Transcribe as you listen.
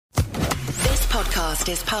podcast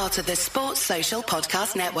is part of the Sports Social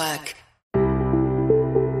Podcast Network.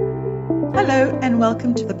 Hello and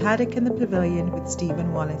welcome to the Paddock and the Pavilion with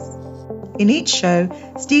Stephen Wallace. In each show,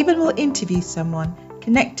 Stephen will interview someone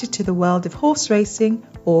connected to the world of horse racing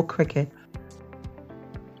or cricket.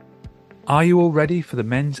 Are you all ready for the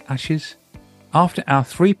men's Ashes? After our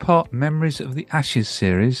three-part Memories of the Ashes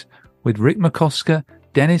series with Rick McCosker,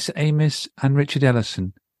 Dennis Amiss and Richard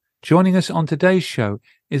Ellison, joining us on today's show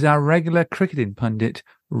is our regular cricketing pundit,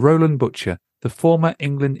 Roland Butcher, the former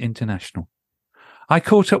England international. I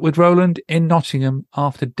caught up with Roland in Nottingham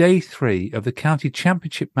after day 3 of the county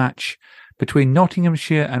championship match between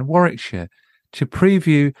Nottinghamshire and Warwickshire to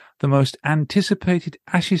preview the most anticipated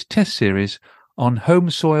Ashes Test series on home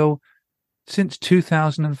soil since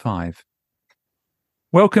 2005.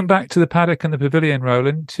 Welcome back to the Paddock and the Pavilion,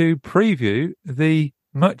 Roland, to preview the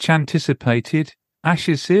much anticipated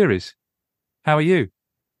Ashes series. How are you?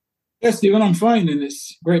 Yes, Stephen, I'm fine, and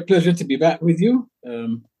it's a great pleasure to be back with you,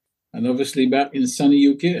 and obviously back in sunny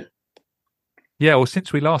UK. Yeah, well,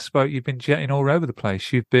 since we last spoke, you've been jetting all over the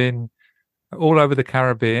place. You've been all over the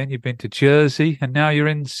Caribbean, you've been to Jersey, and now you're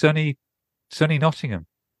in sunny Nottingham.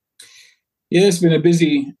 Yeah, it's been a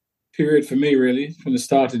busy period for me, really, from the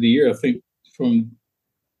start of the year. I think from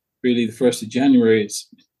really the 1st of January, it's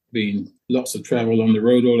been lots of travel on the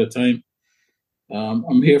road all the time.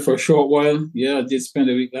 I'm here for a short while. Yeah, I did spend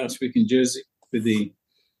a week last week in Jersey with the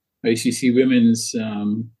ICC Women's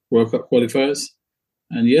World Cup qualifiers.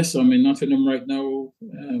 And yes, I'm in Nottingham right now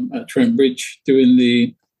at Trent Bridge doing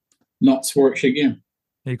the Notts Warwickshire game.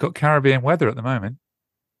 You've got Caribbean weather at the moment.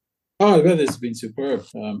 Oh, the weather's been superb.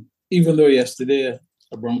 Even though yesterday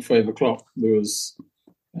around 5 o'clock there was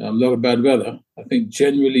a lot of bad weather, I think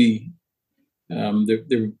generally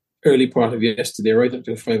the early part of yesterday, right up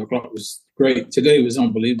to 5 o'clock, was great. Today was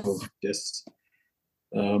unbelievable. Just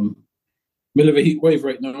middle of a heat wave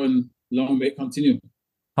right now, and long may it continue.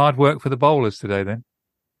 Hard work for the bowlers today, then.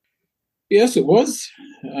 Yes, it was.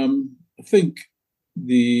 I think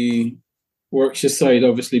the Warwickshire side,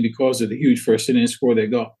 obviously, because of the huge first innings score they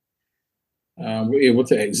got, were able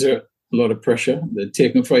to exert a lot of pressure. They'd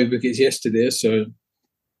taken 5 wickets yesterday, so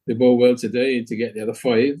they bowled well today to get the other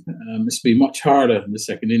 5. It's been much harder in the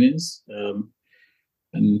second innings.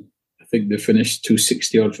 And I think they finished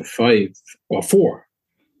 260 odd for 5 or 4.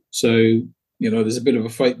 So, there's a bit of a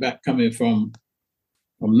fight back coming from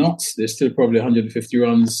Notts. There's still probably 150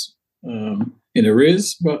 runs in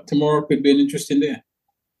arrears, but tomorrow could be an interesting day.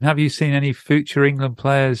 Have you seen any future England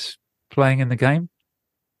players playing in the game?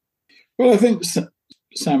 Well, I think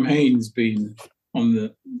Sam Hain's been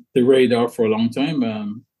on the radar for a long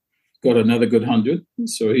time. Got another good 100,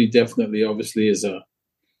 so he definitely, obviously, is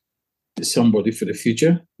somebody for the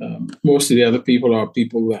future. Most of the other people are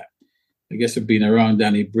people that I guess have been around.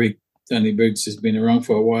 Danny Briggs has been around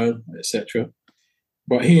for a while, etc.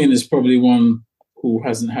 But Hain is probably one who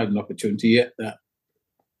hasn't had an opportunity yet. That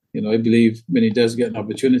I believe when he does get an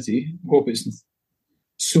opportunity, hope it's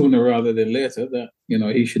sooner rather than later, that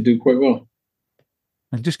he should do quite well.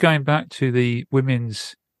 And just going back to the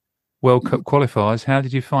women's World Cup qualifiers, how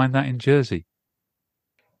did you find that in Jersey?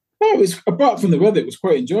 Well, it was, apart from the weather, it was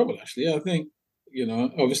quite enjoyable, actually. I think,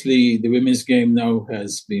 obviously the women's game now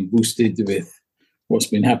has been boosted with what's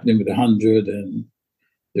been happening with the 100 and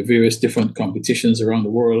the various different competitions around the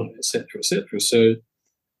world, etc., etc. So,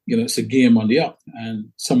 it's a game on the up. And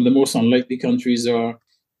some of the most unlikely countries are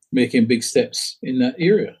making big steps in that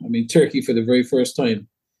area. I mean, Turkey, for the very first time,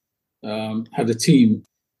 had a team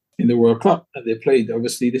in the World Cup that they played.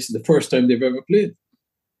 Obviously, this is the first time they've ever played.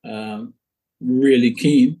 Really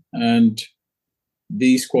keen. And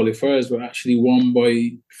these qualifiers were actually won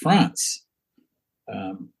by France.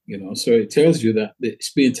 So it tells you that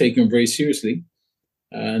it's being taken very seriously.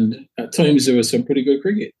 And at times there was some pretty good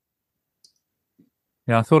cricket.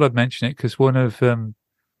 Yeah, I thought I'd mention it because one of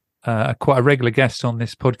quite a regular guest on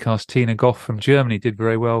this podcast, Tina Goff from Germany, did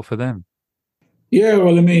very well for them. Yeah,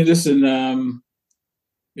 well, I mean, listen,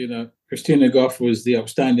 Christina Goff was the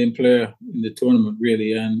outstanding player in the tournament,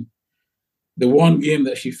 really. And the one game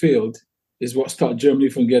that she failed is what stopped Germany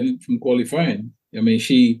from qualifying. I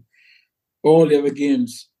mean, all the other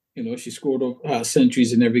games, she scored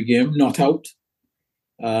centuries in every game, not out.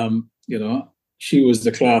 She was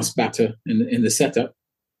the class batter in the setup.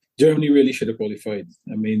 Germany really should have qualified.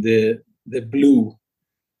 I mean, they blew,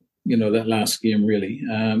 that last game, really.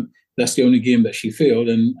 That's the only game that she failed,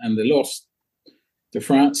 and they lost to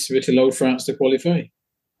France, which allowed France to qualify.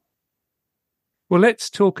 Well, let's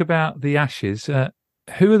talk about the Ashes.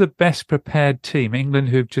 Who are the best prepared team? England,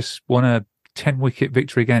 who've just won a 10-wicket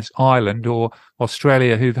victory against Ireland, or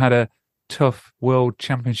Australia, who've had a tough World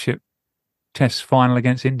Championship Test final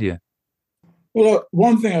against India? Well,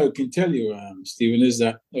 one thing I can tell you, Stephen, is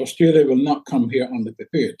that Australia will not come here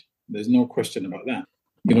underprepared. There's no question about that.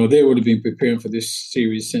 They would have been preparing for this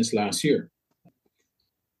series since last year.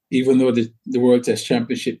 Even though the World Test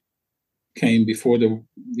Championship came before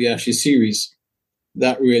the Ashes series,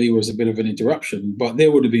 that really was a bit of an interruption. But they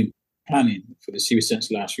would have been planning for the series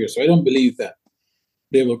since last year. So I don't believe that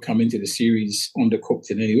they will come into the series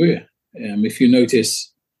undercooked in any way. If you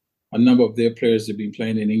notice, a number of their players have been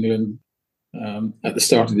playing in England at the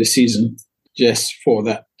start of the season, just for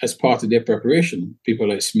that, as part of their preparation. People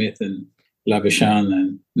like Smith and Labuschagne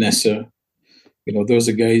and Nessa, those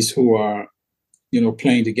are guys who are,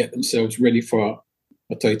 playing to get themselves ready for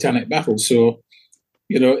a titanic battle. So,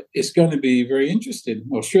 it's going to be very interesting.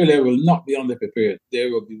 Australia will not be underprepared. They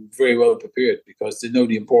will be very well prepared because they know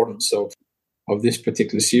the importance of this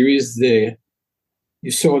particular series.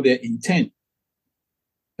 You saw their intent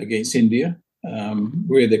against India,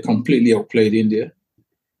 where they completely outplayed India.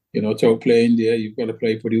 To outplay India, you've got to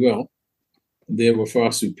play pretty well. They were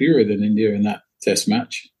far superior than India in that test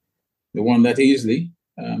match. They won that easily.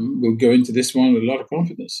 We'll go into this one with a lot of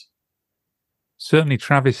confidence. Certainly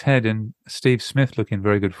Travis Head and Steve Smith look in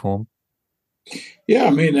very good form. Yeah,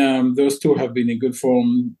 those two have been in good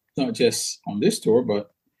form, not just on this tour, but,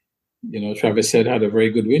 Travis Head had a very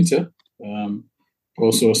good winter.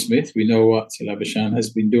 Also Smith, we know what Labuschagne has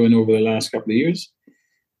been doing over the last couple of years.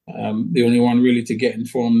 The only one really to get in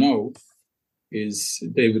form now is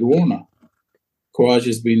David Warner. Kouaj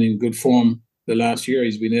has been in good form the last year.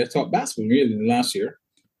 He's been their top batsman really the last year.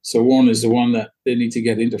 So Warner is the one that they need to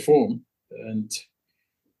get into form. And,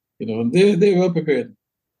 they're well prepared.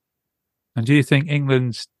 And do you think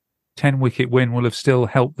England's 10-wicket win will have still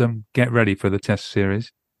helped them get ready for the Test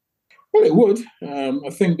series? Well, it would. I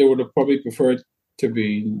think they would have probably preferred to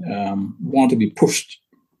want to be pushed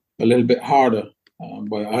a little bit harder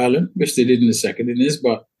by Ireland, which they did in the second innings.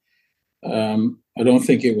 But I don't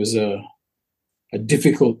think it was a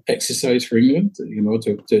difficult exercise for England,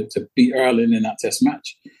 to beat Ireland in that Test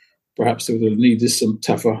match. Perhaps they would have needed some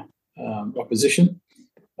tougher opposition.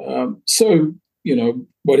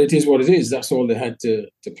 But it is what it is. That's all they had to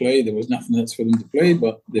play. There was nothing else for them to play,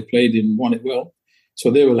 but they played and won it well. So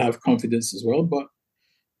they will have confidence as well. But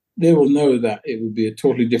they will know that it will be a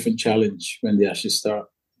totally different challenge when the Ashes start.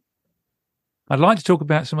 I'd like to talk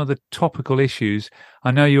about some of the topical issues.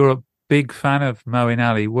 I know you're a big fan of Moeen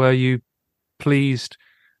Ali. Were you pleased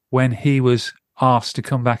when he was asked to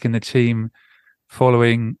come back in the team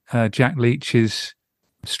following Jack Leach's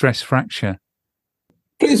stress fracture?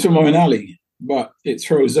 Pleased for Moeen Ali, but it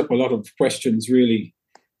throws up a lot of questions really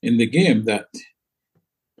in the game. That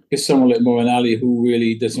is someone like Moeen Ali, who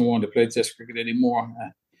really doesn't want to play Test cricket anymore,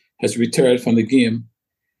 has retired from the game,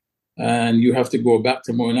 and you have to go back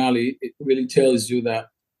to Moeen Ali. It really tells you that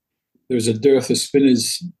there's a dearth of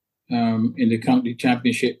spinners in the county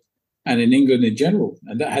championship and in England in general,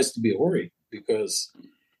 and that has to be a worry because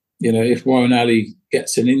if Moeen Ali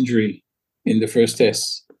gets an injury in the first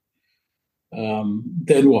Test,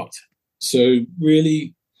 then what? So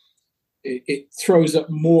really, it throws up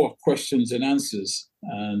more questions than answers.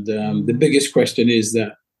 And the biggest question is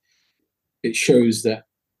that it shows that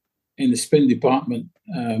in the spin department,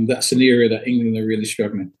 that's an area that England are really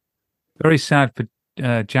struggling. Very sad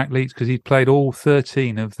for Jack Leach because he played all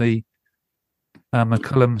 13 of the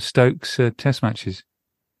McCullum-Stokes Test matches.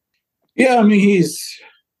 Yeah, he's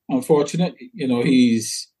unfortunate.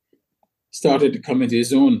 He's started to come into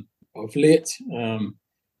his own of late.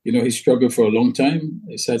 He's struggled for a long time.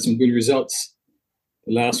 He's had some good results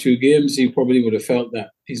the last few games. He probably would have felt that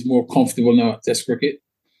he's more comfortable now at Test cricket.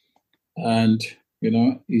 And,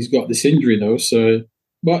 he's got this injury now. So,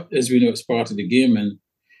 but as we know, it's part of the game and,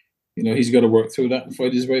 he's got to work through that and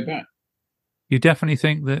fight his way back. You definitely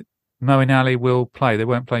think that Moeen Ali will play? They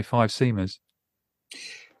won't play five seamers?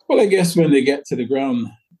 Well, I guess when they get to the ground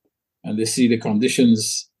and they see the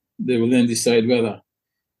conditions, they will then decide whether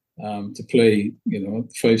to play,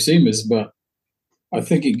 five seamers. But I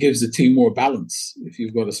think it gives the team more balance if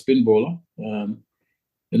you've got a spin bowler.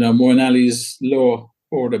 Moeen Ali's lower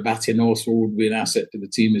order batting also would be an asset to the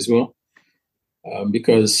team as well.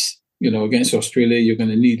 Because, against Australia, you're going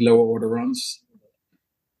to need lower order runs.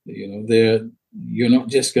 You're not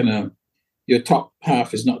just going to, your top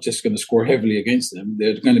half is not just going to score heavily against them.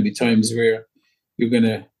 There's going to be times where you're going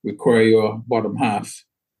to require your bottom half,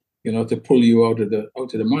 to pull you out of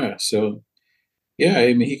the mire. So, yeah,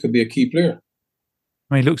 he could be a key player.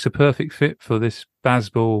 He looks a perfect fit for this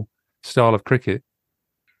Bazball style of cricket.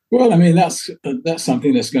 Well, that's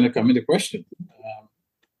something that's going to come into question.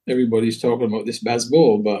 Everybody's talking about this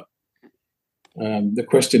Bazball, but The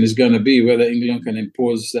question is going to be whether England can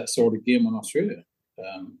impose that sort of game on Australia.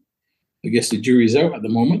 I guess the jury's out at the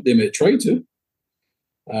moment. They may try to.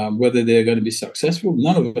 Whether they're going to be successful,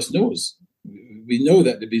 none of us knows. We know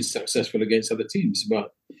that they've been successful against other teams,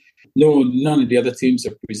 but none of the other teams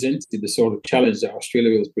have presented the sort of challenge that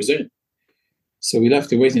Australia will present. So we'll have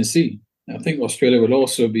to wait and see. I think Australia will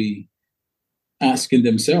also be asking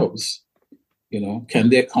themselves, can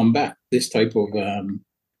they combat this type of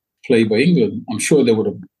play by England? I'm sure they would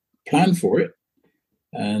have planned for it.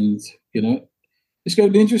 And, it's going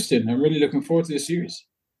to be interesting. I'm really looking forward to this series.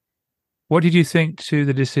 What did you think to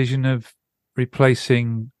the decision of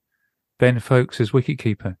replacing Ben Foakes as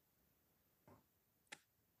wicketkeeper?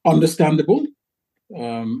 Understandable.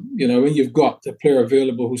 When you've got a player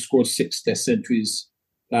available who scored 6 Test centuries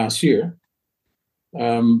last year,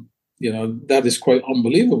 that is quite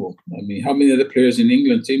unbelievable. I mean, how many other players in the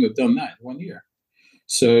England team have done that in 1 year?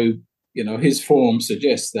 So, his form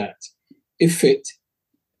suggests that if fit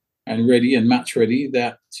and ready and match ready,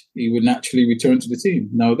 that he would naturally return to the team.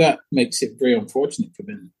 Now, that makes it very unfortunate for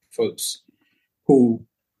Ben Foakes, who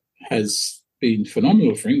has been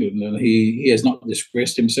phenomenal for England, and he has not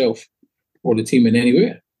disgraced himself or the team in any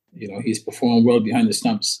way. He's performed well behind the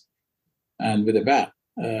stumps and with a bat.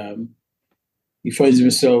 He finds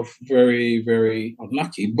himself very, very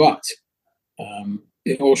unlucky, but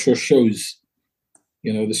it also shows,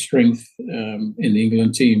 the strength in the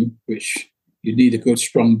England team, which you need a good,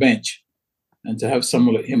 strong bench, and to have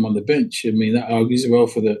someone like him on the bench, I mean, that argues well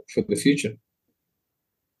for the future.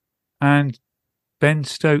 And Ben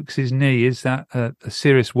Stokes' knee, is that a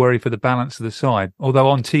serious worry for the balance of the side? Although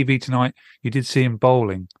on TV tonight, you did see him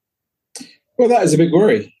bowling. Well, that is a big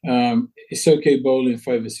worry. It's okay bowling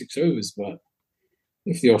 5 or 6 overs, but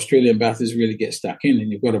if the Australian batters really get stuck in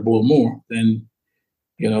and you've got to bowl more, then,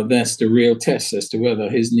 that's the real test as to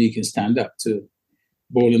whether his knee can stand up to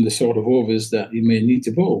bowling the sort of overs that he may need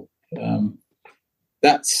to bowl.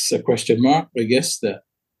 That's a question mark, I guess, that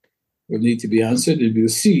will need to be answered, and we'll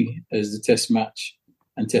see as the test match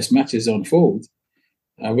and test matches unfold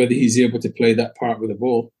whether he's able to play that part with the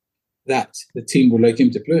ball that the team would like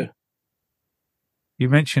him to play. You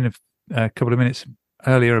mentioned a couple of minutes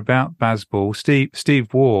earlier about Bazball.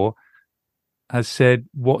 Steve Waugh has said,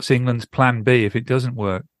 what's England's plan B if it doesn't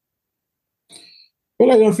work?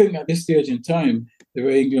 Well, I don't think at this stage in time, the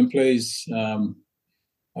way England plays,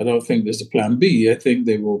 I don't think there's a plan B. I think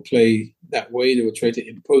they will play that way. They will try to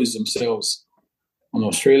impose themselves on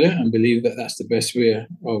Australia and believe that that's the best way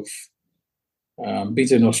of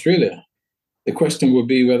beating Australia. The question will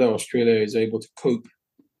be whether Australia is able to cope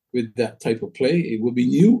with that type of play. It will be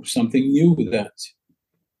new, something new that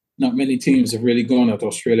not many teams have really gone at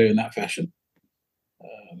Australia in that fashion.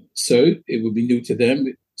 So it will be new to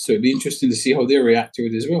them. So it'll be interesting to see how they react to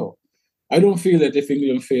it as well. I don't feel that if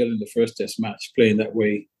England fail in the first test match playing that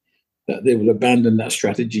way, that they will abandon that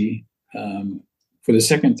strategy for the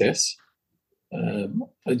second test.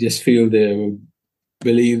 I just feel they will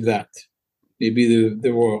believe that maybe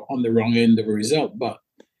they were on the wrong end of a result, but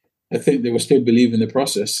I think they will still believe in the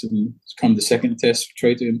process and come the second test,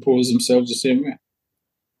 try to impose themselves the same way.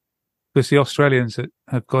 Because the Australians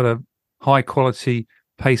have got a high-quality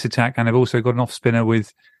pace attack and have also got an off-spinner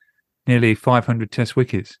with nearly 500 test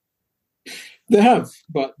wickets. They have,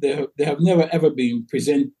 but they have never, ever been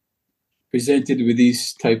presented with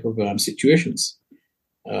these type of situations.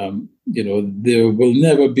 There will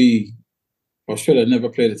never be, Australia never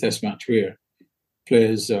played a test match where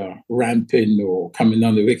players are ramping or coming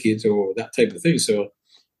down the wicket or that type of thing. So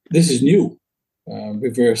this is new,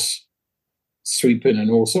 reverse sweeping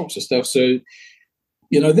and all sorts of stuff. So,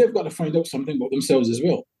 they've got to find out something about themselves as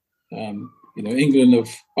well. England have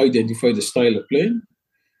identified a style of playing.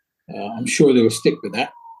 I'm sure they will stick with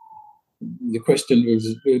that. The question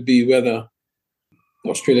will be whether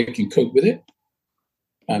Australia can cope with it.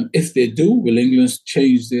 If they do, will England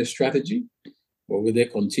change their strategy or will they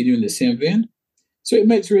continue in the same vein? So it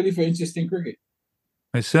makes really for interesting cricket.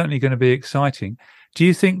 It's certainly going to be exciting. Do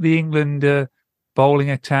you think the England bowling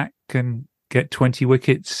attack can get 20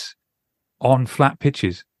 wickets on flat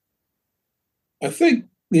pitches? I think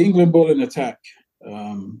the England bowling attack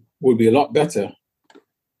would be a lot better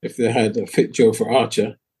if they had a fit Joe for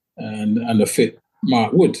Archer and a fit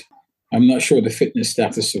Mark Wood. I'm not sure the fitness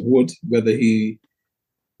status of Wood, whether he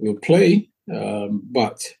will play,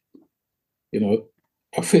 but,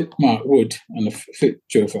 a fit Mark Wood and a fit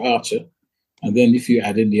Joe for Archer. And then if you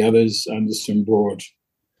add in the others, Anderson, Broad,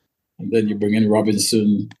 and then you bring in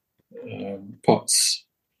Robinson, Potts,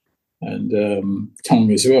 and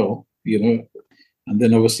Tong as well, and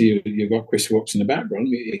then obviously you've got Chris Woakes in the background.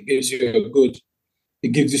 It gives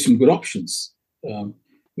you some good options.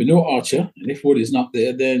 with no archer, and if Wood is not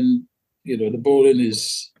there, then the bowling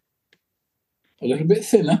is a little bit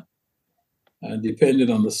thinner. And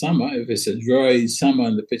depending on the summer, if it's a dry summer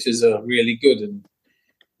and the pitches are really good, and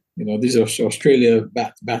these are Australia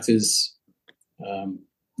batters,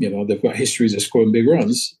 they've got histories of scoring big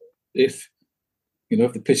runs. If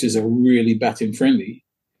the pitches are really batting friendly,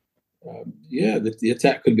 the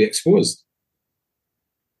attack could be exposed.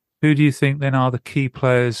 Who do you think then are the key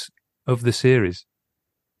players of the series?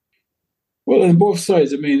 Well, on both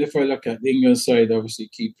sides, I mean, if I look at the England side, obviously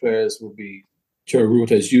key players will be Joe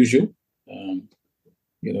Root as usual,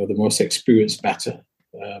 the most experienced batter.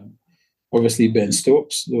 Obviously Ben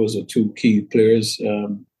Stokes, those are two key players.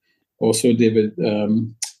 Also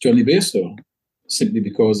Johnny Bairstow, simply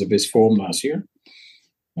because of his form last year.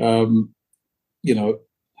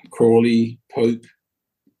 Crawley, Pope,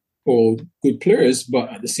 all good players, but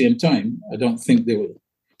at the same time, I don't think they will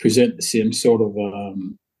present the same sort of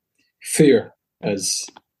fear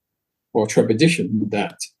or trepidation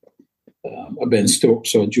that a Ben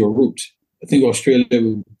Stokes or Joe Root. I think Australia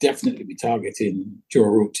will definitely be targeting Joe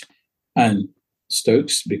Root and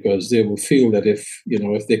Stokes because they will feel that if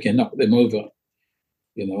they can knock them over,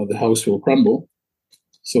 the house will crumble.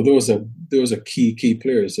 So those are key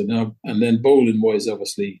players, and then bowling wise,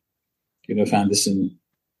 obviously, if Anderson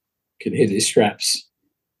can hit his straps,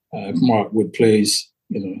 if Mark Wood plays,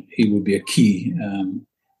 he would be a key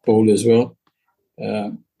bowler as well.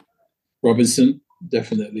 Robinson,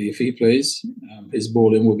 definitely, if he plays, his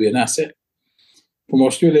bowling will be an asset. From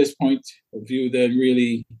Australia's point of view, then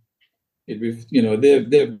really,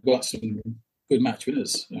 they've got some good match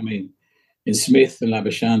winners. I mean, in Smith and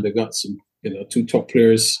Labuschagne, they've got some two top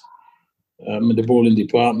players in the bowling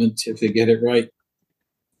department. If they get it right,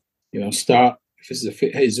 Stark, if it's a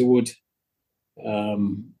fit Hazelwood,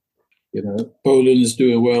 bowling is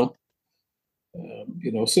doing well.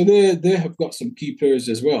 So they have got some key players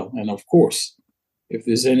as well. And of course, if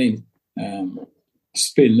there's any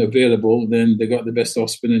spin available, then they got the best off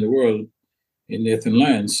spin in the world in Nathan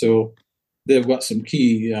Lyon. So they've got some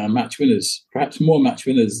key match winners, perhaps more match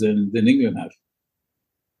winners than England have.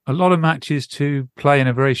 A lot of matches to play in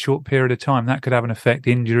a very short period of time. That could have an effect,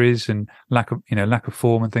 injuries and lack of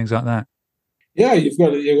form and things like that. Yeah, you're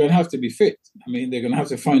going to have to be fit. I mean, they're going to have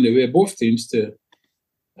to find a way, both teams, to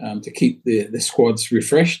keep the squads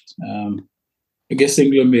refreshed. I guess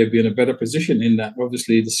England may have been in a better position in that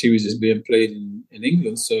obviously the series is being played in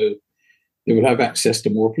England, so they will have access to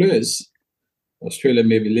more players. Australia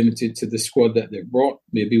may be limited to the squad that they've brought.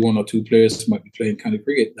 Maybe one or two players might be playing kind of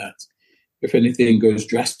cricket that if anything goes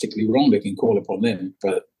drastically wrong, they can call upon them.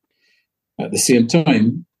 But at the same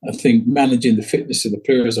time, I think managing the fitness of the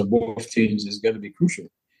players on both teams is going to be crucial.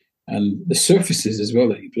 And the surfaces as well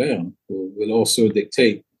that you play on will also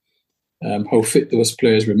dictate how fit those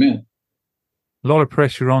players remain. A lot of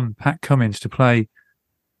pressure on Pat Cummins to play,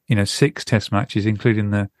 6 test matches, including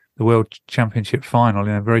the World Championship final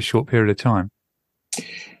in a very short period of time.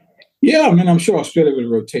 Yeah, I mean, I'm sure Australia will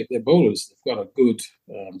rotate their bowlers. They've got a good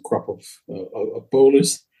crop of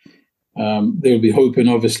bowlers. They'll be hoping,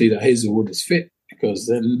 obviously, that Hazelwood is fit because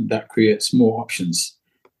then that creates more options.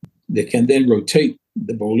 They can then rotate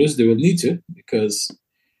the bowlers. They will need to because,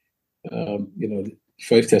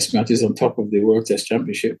 5 test matches on top of the World Test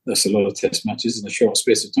Championship, that's a lot of test matches in a short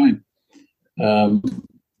space of time.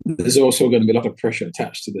 There's also going to be a lot of pressure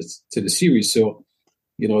attached to the series. So,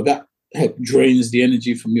 that drains the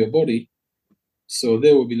energy from your body. So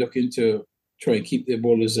they will be looking to try and keep their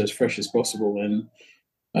bowlers as fresh as possible. And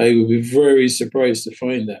I would be very surprised to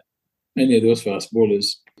find that any of those fast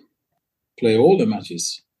bowlers play all the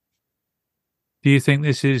matches. Do you think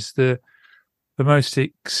this is the most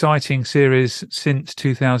exciting series since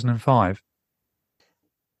 2005?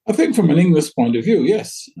 I think from an English point of view,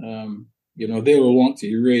 yes. They will want to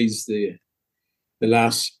erase the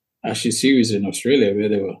last Ashes series in Australia where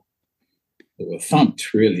they were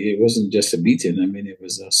thumped, really. It wasn't just a beating. I mean, it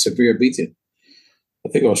was a severe beating. I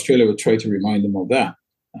think Australia would try to remind them of that.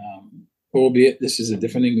 Albeit this is a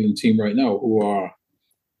different England team right now who are,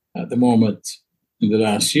 at the moment, in the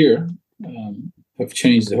last year, have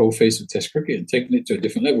changed the whole face of Test cricket and taken it to a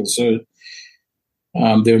different level. So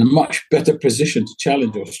they're in a much better position to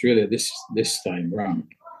challenge Australia this time around.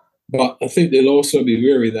 But I think they'll also be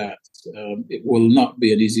wary that it will not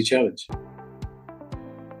be an easy challenge.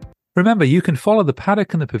 Remember, you can follow the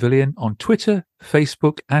Paddock and the Pavilion on Twitter,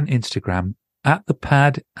 Facebook and Instagram at the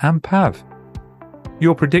Pad and Pav.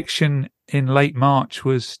 Your prediction in late March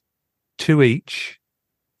was 2 each.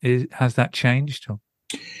 Has that changed?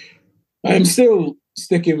 I'm still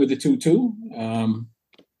sticking with the 2-2.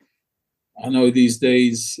 I know these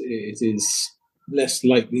days it is less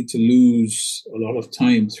likely to lose a lot of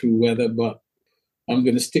time through weather, but I'm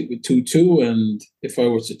going to stick with 2-2. And if I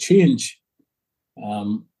were to change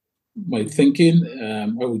my thinking,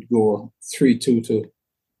 I would go 3-2 to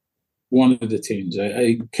one of the teams.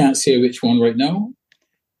 I can't say which one right now,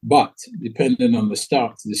 but depending on the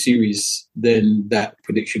start of the series, then that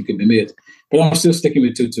prediction can be made. But I'm still sticking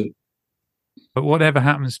with 2-2. But whatever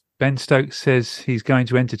happens, Ben Stokes says he's going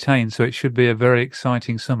to entertain, so it should be a very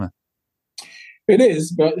exciting summer. It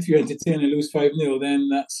is, but if you entertain and lose 5-0, then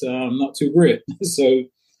that's not too great. So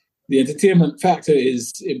the entertainment factor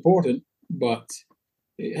is important, but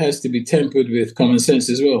it has to be tempered with common sense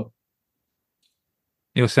as well.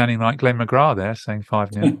 You're sounding like Glenn McGrath there, saying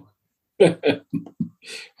 5-0.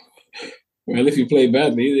 Well, if you play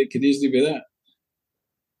badly, it could easily be that.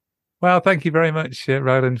 Well, thank you very much,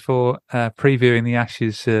 Roland, for previewing the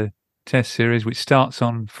Ashes Test Series, which starts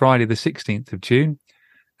on Friday, the 16th of June.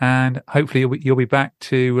 And hopefully you'll be back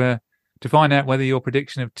to find out whether your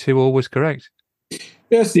prediction of 2-2 was correct.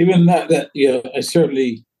 Yes, even that I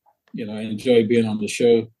certainly, enjoy being on the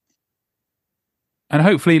show. And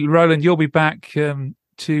hopefully, Roland, you'll be back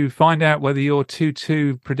to find out whether your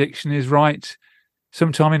 2-2 prediction is right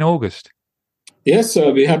sometime in August. Yes,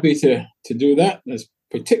 I'll be happy to do that. That's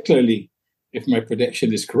particularly if my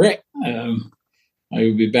prediction is correct. I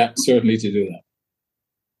will be back certainly to do that.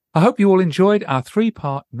 I hope you all enjoyed our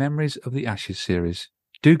 3-part Memories of the Ashes series.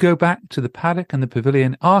 Do go back to the Paddock and the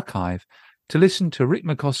Pavilion archive to listen to Rick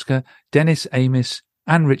McCosker, Dennis Amiss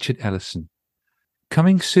and Richard Ellison.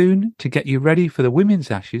 Coming soon to get you ready for the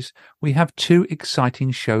Women's Ashes, we have 2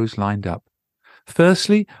 exciting shows lined up.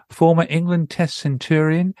 Firstly, former England Test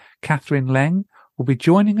centurion Catherine Leng will be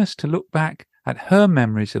joining us to look back at her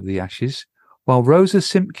memories of the Ashes, while Rosa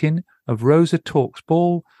Simpkin of Rosa Talks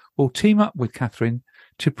Ball will team up with Catherine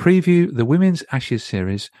to preview the Women's Ashes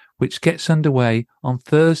series, which gets underway on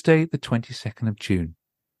Thursday, the 22nd of June.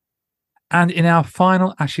 And in our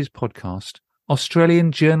final Ashes podcast,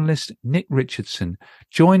 Australian journalist Nick Richardson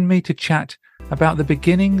joined me to chat about the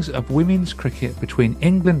beginnings of women's cricket between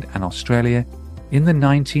England and Australia in the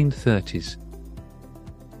 1930s.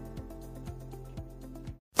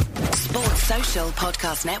 Sports Social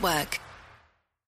Podcast Network.